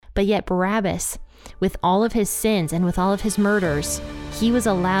But yet Barabbas, with all of his sins and with all of his murders, he was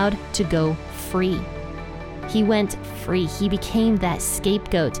allowed to go free. He went free. He became that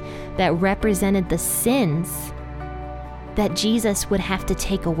scapegoat that represented the sins that Jesus would have to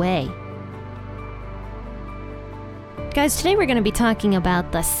take away. Guys, today we're going to be talking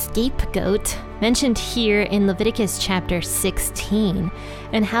about the scapegoat mentioned here in Leviticus chapter 16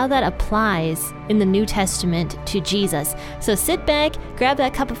 and how that applies in the New Testament to Jesus. So sit back, grab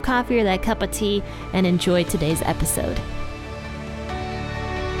that cup of coffee or that cup of tea, and enjoy today's episode.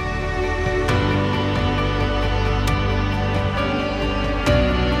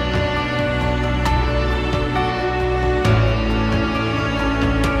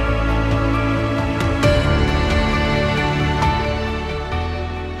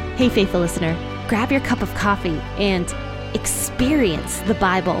 Hey, faithful listener, grab your cup of coffee and experience the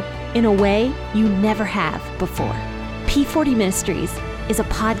Bible in a way you never have before. P40 Ministries is a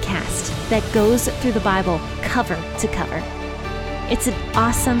podcast that goes through the Bible cover to cover. It's an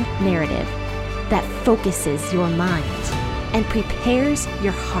awesome narrative that focuses your mind and prepares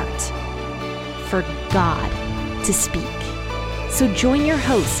your heart for God to speak. So join your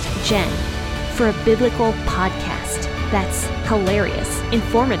host, Jen, for a biblical podcast that's hilarious,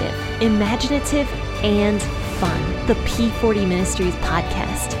 informative, imaginative, and fun. The P40 Ministries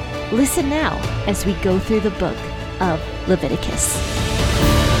podcast. Listen now as we go through the book of Leviticus.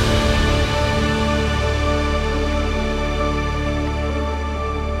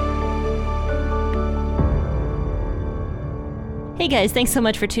 Hey guys, thanks so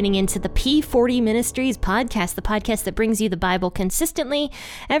much for tuning in to the P40 Ministries podcast, the podcast that brings you the Bible consistently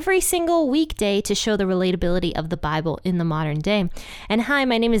every single weekday to show the relatability of the Bible in the modern day. And hi,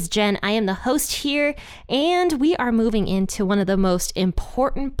 my name is Jen. I am the host here, and we are moving into one of the most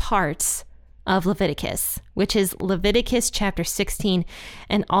important parts of Leviticus, which is Leviticus chapter 16.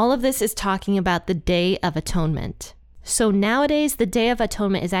 And all of this is talking about the Day of Atonement. So nowadays, the Day of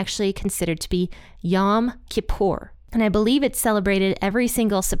Atonement is actually considered to be Yom Kippur. And I believe it's celebrated every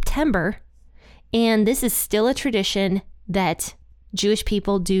single September. And this is still a tradition that Jewish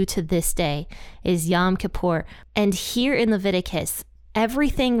people do to this day, is Yom Kippur. And here in Leviticus,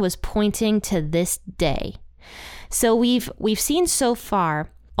 everything was pointing to this day. So we've seen so far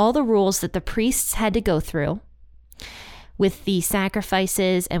all the rules that the priests had to go through with the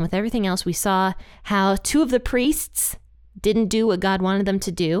sacrifices and with everything else. We saw how two of the priests didn't do what God wanted them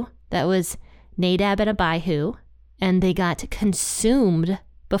to do. That was Nadab and Abihu. And they got consumed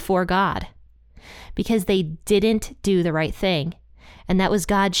before God because they didn't do the right thing. And that was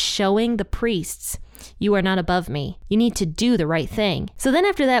God showing the priests, you are not above me. You need to do the right thing. So then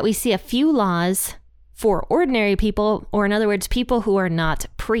after that, we see a few laws for ordinary people, or in other words, people who are not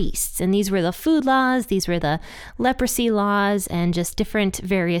priests. And these were the food laws, these were the leprosy laws, and just different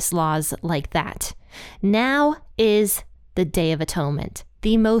various laws like that. Now is the Day of Atonement,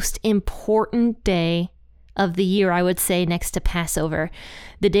 the most important day of the year, I would say, next to Passover.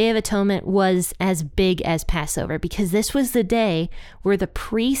 The Day of Atonement was as big as Passover because this was the day where the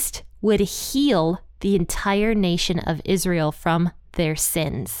priest would heal the entire nation of Israel from their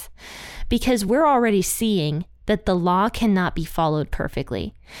sins. Because we're already seeing that the law cannot be followed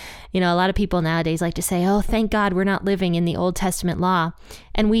perfectly. You know, a lot of people nowadays like to say, oh, thank God we're not living in the Old Testament law.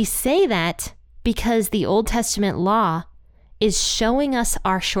 And we say that because the Old Testament law is showing us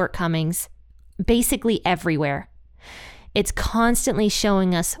our shortcomings basically everywhere. It's constantly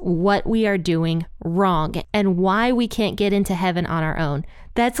showing us what we are doing wrong and why we can't get into heaven on our own.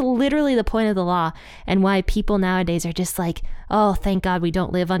 That's literally the point of the law, and why people nowadays are just like, oh, thank God we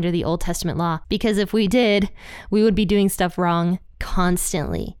don't live under the Old Testament law. Because if we did, we would be doing stuff wrong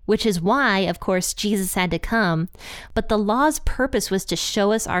constantly, which is why, of course, Jesus had to come. But the law's purpose was to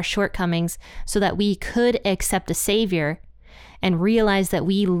show us our shortcomings so that we could accept a Savior and realize that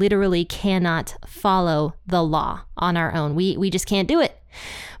we literally cannot follow the law on our own. We just can't do it.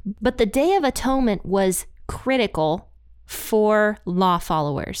 But the Day of Atonement was critical for law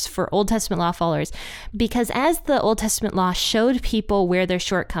followers, for Old Testament law followers, because as the Old Testament law showed people where their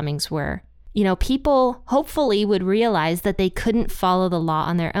shortcomings were, you know, people hopefully would realize that they couldn't follow the law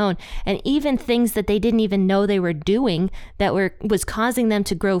on their own. And even things that they didn't even know they were doing that was causing them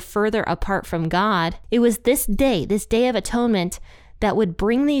to grow further apart from God. It was this Day of Atonement, that would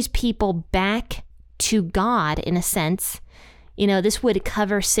bring these people back to God in a sense. You know, this would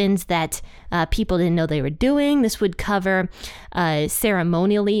cover sins that people didn't know they were doing. This would cover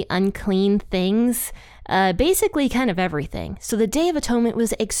ceremonially unclean things. Basically kind of everything. So the Day of Atonement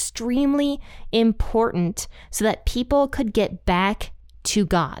was extremely important so that people could get back to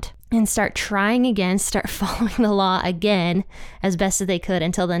God. and start trying again, start following the law again as best as they could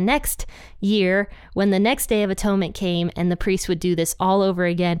until the next year when the next Day of Atonement came and the priest would do this all over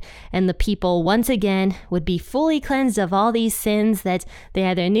again. And the people once again would be fully cleansed of all these sins that they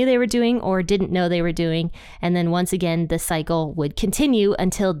either knew they were doing or didn't know they were doing. And then once again, the cycle would continue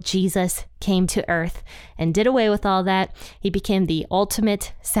until Jesus came to earth and did away with all that. He became the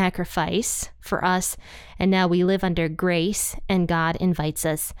ultimate sacrifice for us. And now we live under grace, and God invites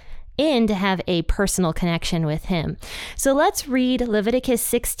us in to have a personal connection with him. So let's read Leviticus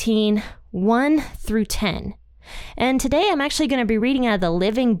 16, 1 through 10. And today I'm actually going to be reading out of the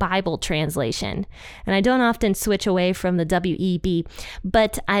Living Bible translation. And I don't often switch away from the WEB,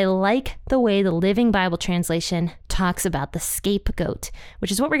 but I like the way the Living Bible translation talks about the scapegoat,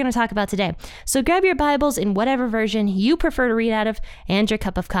 which is what we're going to talk about today. So grab your Bibles in whatever version you prefer to read out of and your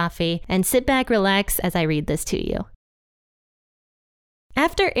cup of coffee, and sit back, relax as I read this to you.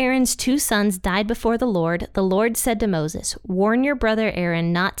 After Aaron's 2 sons died before the Lord said to Moses, "Warn your brother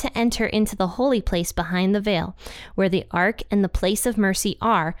Aaron not to enter into the holy place behind the veil, where the ark and the place of mercy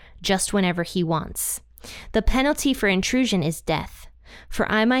are, just whenever he wants. The penalty for intrusion is death.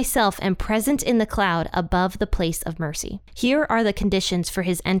 For I myself am present in the cloud above the place of mercy. Here are the conditions for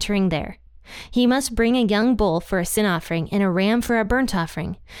his entering there. He must bring a young bull for a sin offering and a ram for a burnt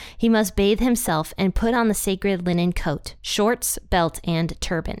offering. He must bathe himself and put on the sacred linen coat, shorts, belt, and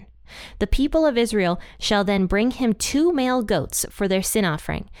turban. The people of Israel shall then bring him 2 male goats for their sin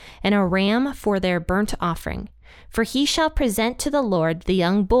offering and a ram for their burnt offering. For he shall present to the Lord the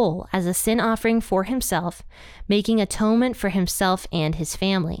young bull as a sin offering for himself, making atonement for himself and his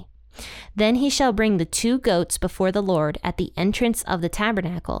family. Then he shall bring the 2 goats before the Lord at the entrance of the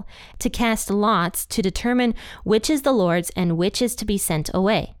tabernacle to cast lots to determine which is the Lord's and which is to be sent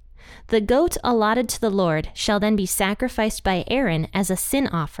away. The goat allotted to the Lord shall then be sacrificed by Aaron as a sin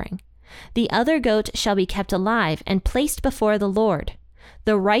offering. The other goat shall be kept alive and placed before the Lord.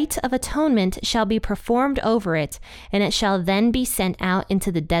 The rite of atonement shall be performed over it, and it shall then be sent out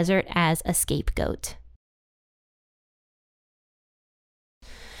into the desert as a scapegoat."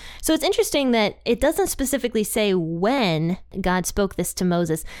 So it's interesting that it doesn't specifically say when God spoke this to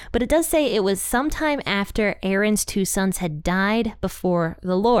Moses, but it does say it was sometime after Aaron's 2 sons had died before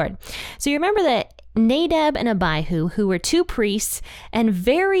the Lord. So you remember that Nadab and Abihu, who were 2 priests and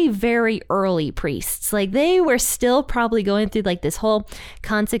very, very early priests, like they were still probably going through like this whole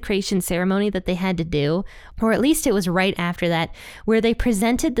consecration ceremony that they had to do, or at least it was right after that, where they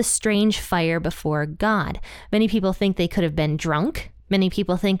presented the strange fire before God. Many people think they could have been drunk. Many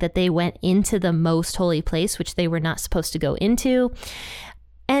people think that they went into the most holy place, which they were not supposed to go into.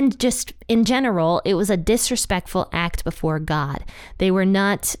 And just in general, it was a disrespectful act before God. They were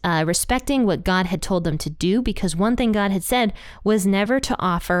not respecting what God had told them to do, because one thing God had said was never to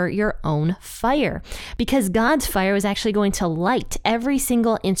offer your own fire, because God's fire was actually going to light every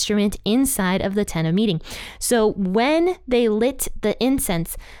single instrument inside of the tent of meeting. So when they lit the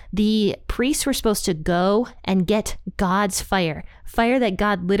incense, the priests were supposed to go and get God's fire that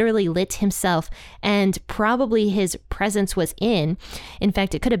God literally lit himself, and probably his presence was in. In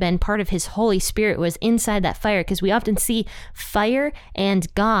fact, it could have been part of his Holy Spirit was inside that fire, because we often see fire and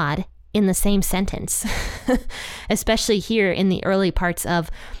God in the same sentence, especially here in the early parts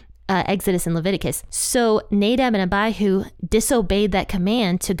of Exodus and Leviticus. So Nadab and Abihu disobeyed that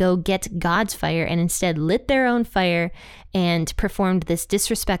command to go get God's fire and instead lit their own fire and performed this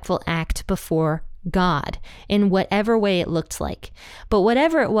disrespectful act before God in whatever way it looked like. But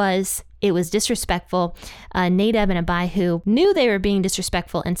whatever it was disrespectful. Nadab and Abihu knew they were being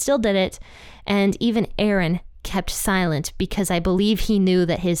disrespectful and still did it. And even Aaron kept silent, because I believe he knew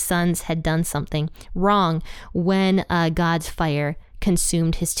that his sons had done something wrong when God's fire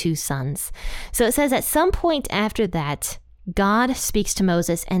consumed his 2 sons. So it says at some point after that, God speaks to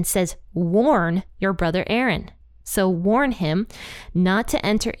Moses and says, "Warn your brother Aaron." So warn him not to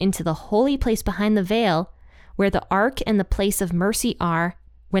enter into the holy place behind the veil, where the ark and the place of mercy are,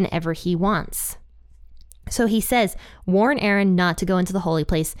 whenever he wants. So he says, warn Aaron not to go into the holy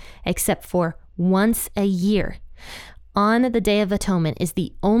place except for once a year. On the Day of Atonement is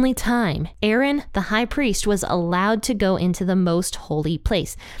the only time Aaron, the high priest, was allowed to go into the most holy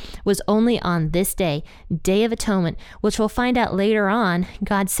place. Was only on this day, Day of Atonement, which we'll find out later on.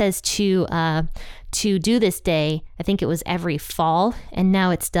 God says to do this day, I think it was every fall, and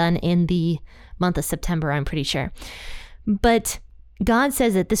now it's done in the month of September, I'm pretty sure. But God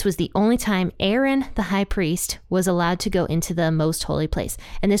says that this was the only time Aaron, the high priest, was allowed to go into the most holy place.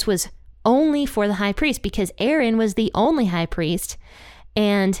 And this was only for the high priest, because Aaron was the only high priest,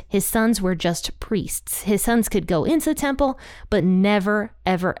 and his sons were just priests. His sons could go into the temple, but never,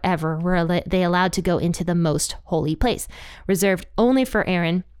 ever, ever were they allowed to go into the most holy place, reserved only for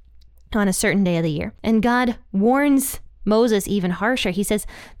Aaron on a certain day of the year. And God warns Moses even harsher. He says,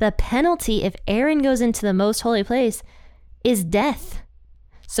 the penalty if Aaron goes into the most holy place is death.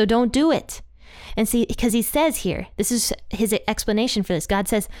 So don't do it. And see, because he says here, this is his explanation for this. God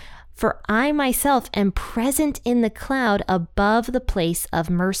says, for I myself am present in the cloud above the place of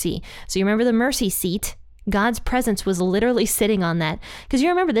mercy. So you remember the mercy seat? God's presence was literally sitting on that. Because you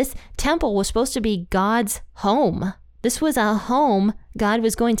remember this temple was supposed to be God's home. This was a home God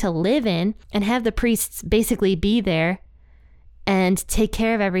was going to live in and have the priests basically be there and take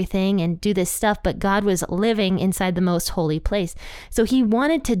care of everything and do this stuff. But God was living inside the most holy place. So he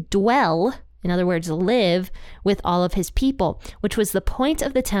wanted to dwell, in other words, live with all of his people, which was the point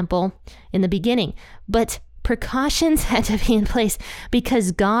of the temple in the beginning. But precautions had to be in place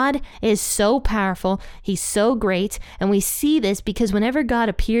because God is so powerful. He's so great. And we see this because whenever God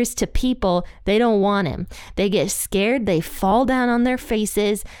appears to people, they don't want him. They get scared. They fall down on their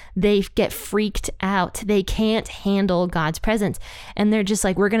faces. They get freaked out. They can't handle God's presence. And they're just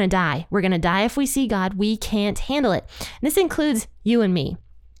like, we're going to die. We're going to die if we see God. We can't handle it. And this includes you and me.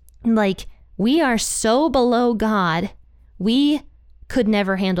 Like, we are so below God, we could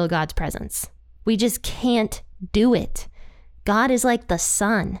never handle God's presence. We just can't do it. God is like the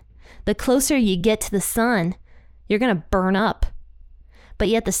sun. The closer you get to the sun, you're going to burn up. But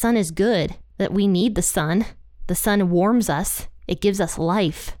yet the sun is good, that we need the sun. The sun warms us. It gives us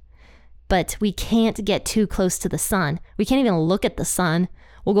life. But we can't get too close to the sun. We can't even look at the sun.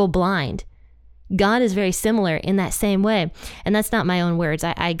 We'll go blind. God is very similar in that same way. And that's not my own words.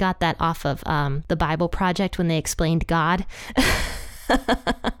 I got that off of the Bible Project when they explained God.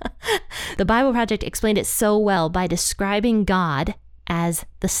 The Bible Project explained it so well by describing God as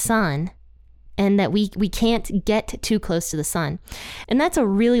the sun, and that we can't get too close to the sun. And that's a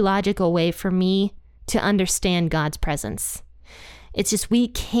really logical way for me to understand God's presence. It's just we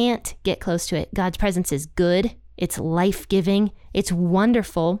can't get close to it. God's presence is good. It's life-giving. It's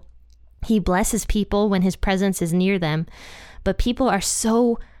wonderful. He blesses people when his presence is near them. But people are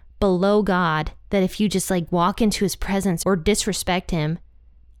so below God that if you just like walk into his presence or disrespect him,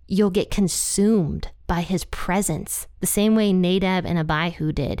 you'll get consumed by his presence, the same way Nadab and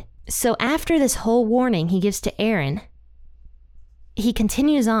Abihu did. So after this whole warning he gives to Aaron, he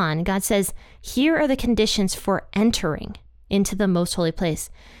continues on. God says, here are the conditions for entering into the most holy place.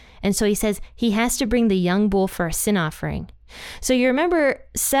 And so he says he has to bring the young bull for a sin offering. So you remember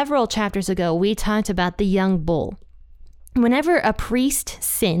several chapters ago, we talked about the young bull. Whenever a priest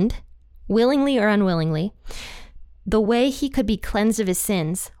sinned, willingly or unwillingly, the way he could be cleansed of his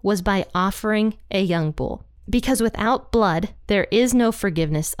sins was by offering a young bull. Because without blood, there is no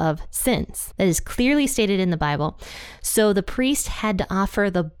forgiveness of sins. That is clearly stated in the Bible. So the priest had to offer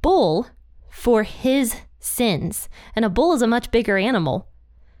the bull for his sins. And a bull is a much bigger animal.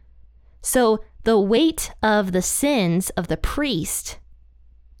 So the weight of the sins of the priest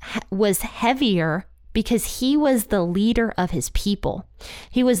was heavier because he was the leader of his people.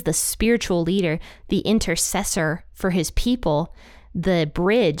 He was the spiritual leader, the intercessor for his people, the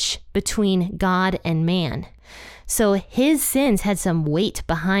bridge between God and man. So his sins had some weight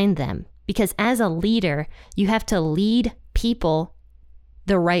behind them because as a leader, you have to lead people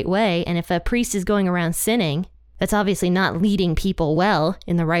the right way. And if a priest is going around sinning, that's obviously not leading people well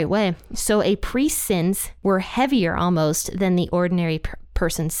in the right way. So a priest's sins were heavier almost than the ordinary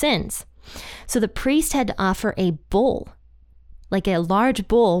person's sins. So the priest had to offer a bull, like a large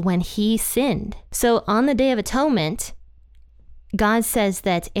bull when he sinned. So on the Day of Atonement, God says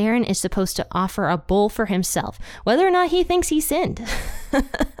that Aaron is supposed to offer a bull for himself, whether or not he thinks he sinned.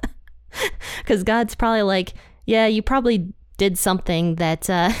 Because God's probably like, yeah, you probably did something that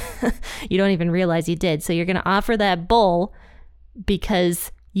you don't even realize you did. So you're going to offer that bull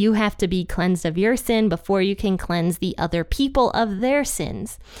because you have to be cleansed of your sin before you can cleanse the other people of their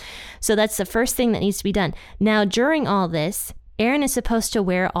sins. So that's the first thing that needs to be done. Now, during all this, Aaron is supposed to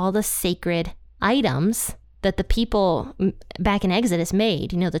wear all the sacred items that the people back in Exodus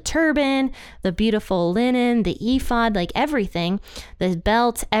made. You know, the turban, the beautiful linen, the ephod, like everything, the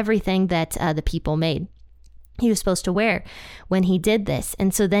belt, everything that the people made. He was supposed to wear when he did this.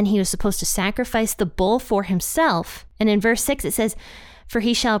 And so then he was supposed to sacrifice the bull for himself. And in verse 6, it says, For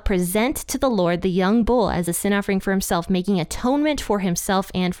he shall present to the Lord the young bull as a sin offering for himself, making atonement for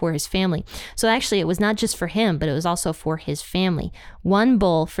himself and for his family. So actually, it was not just for him, but it was also for his family. One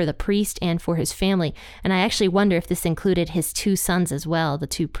bull for the priest and for his family. And I actually wonder if this included his 2 sons as well, the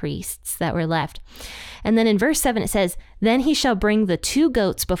 2 priests that were left. And then in verse 7, it says, Then he shall bring the 2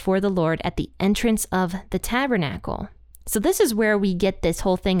 goats before the Lord at the entrance of the tabernacle. So this is where we get this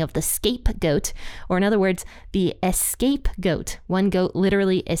whole thing of the scapegoat, or in other words, the escape goat. One goat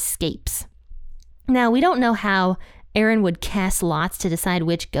literally escapes. Now, we don't know how Aaron would cast lots to decide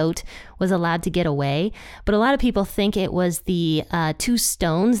which goat was allowed to get away, but a lot of people think it was the 2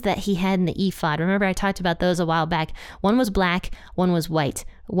 stones that he had in the ephod. Remember, I talked about those a while back. One was black, one was white.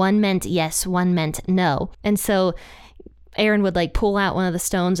 One meant yes, one meant no. And so Aaron would pull out one of the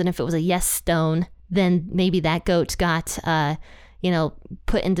stones, and if it was a yes stone, then maybe that goat got,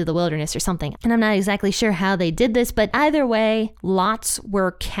 put into the wilderness or something. And I'm not exactly sure how they did this, but either way, lots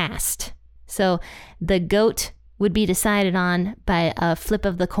were cast. So the goat would be decided on by a flip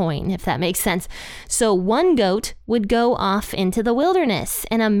of the coin, if that makes sense. So one goat would go off into the wilderness,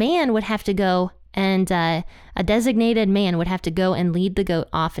 and a man would have to go, and a designated man would have to go and lead the goat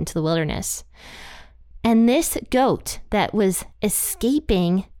off into the wilderness. And this goat that was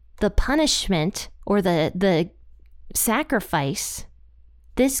escaping the punishment or the sacrifice,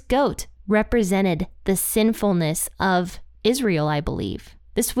 this goat represented the sinfulness of Israel, I believe.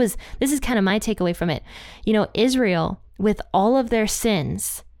 This is kind of my takeaway from it. Israel, with all of their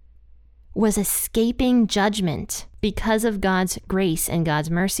sins, was escaping judgment because of God's grace and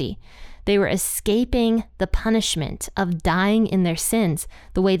God's mercy. They were escaping the punishment of dying in their sins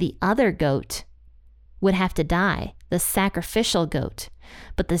the way the other goat would have to die, the sacrificial goat.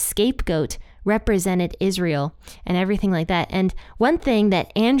 But the scapegoat represented Israel and everything like that. And one thing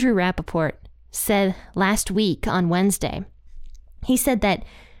that Andrew Rappaport said last week on Wednesday, he said that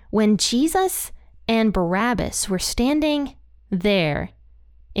when Jesus and Barabbas were standing there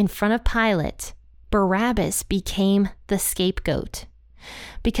in front of Pilate, Barabbas became the scapegoat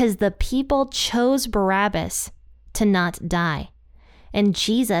because the people chose Barabbas to not die. And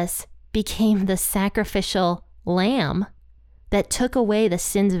Jesus became the sacrificial lamb that took away the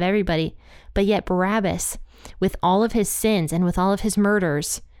sins of everybody. But yet Barabbas, with all of his sins and with all of his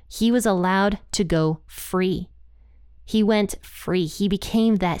murders, he was allowed to go free. He went free. He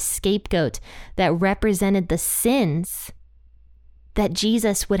became that scapegoat that represented the sins that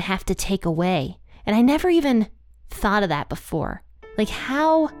Jesus would have to take away. And I never even thought of that before.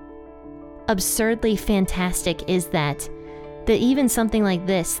 How absurdly fantastic is that even something like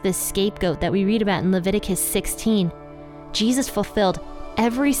this scapegoat that we read about in Leviticus 16, Jesus fulfilled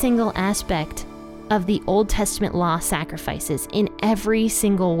every single aspect of the Old Testament law sacrifices in every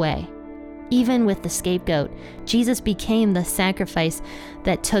single way. Even with the scapegoat, Jesus became the sacrifice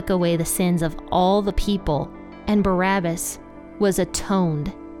that took away the sins of all the people, and Barabbas was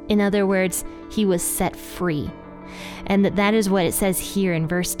atoned. In other words, he was set free. And that is what it says here in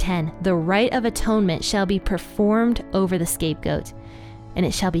verse 10. The rite of atonement shall be performed over the scapegoat, and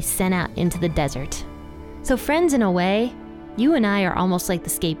it shall be sent out into the desert. So friends, in a way, you and I are almost like the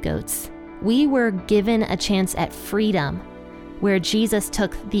scapegoats. We were given a chance at freedom where Jesus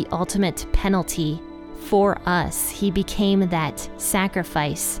took the ultimate penalty for us. He became that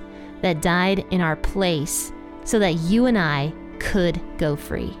sacrifice that died in our place so that you and I could go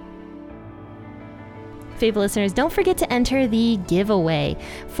free. Faithful listeners, don't forget to enter the giveaway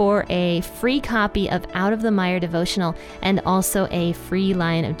for a free copy of Out of the Mire devotional and also a free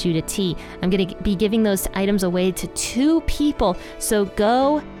Lion of Judah tea. I'm going to be giving those items away to 2 people. So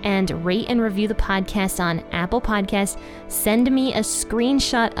go and rate and review the podcast on Apple Podcasts. Send me a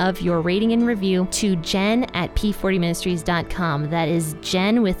screenshot of your rating and review to jen@p40ministries.com. That is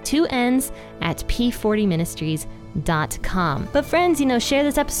Jen with 2 N's at p40ministries.com. But friends, share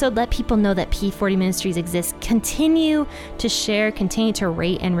this episode. Let people know that P40 Ministries exists. Continue to share, continue to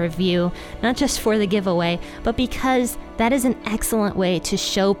rate and review, not just for the giveaway, but because that is an excellent way to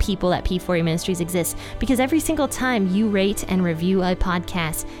show people that P40 Ministries exists. Because every single time you rate and review a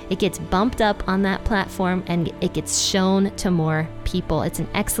podcast, it gets bumped up on that platform and it gets shown to more people. It's an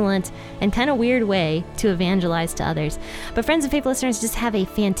excellent and kind of weird way to evangelize to others. But friends and faithful listeners, just have a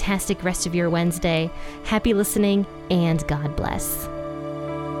fantastic rest of your Wednesday. Happy listening, and God bless.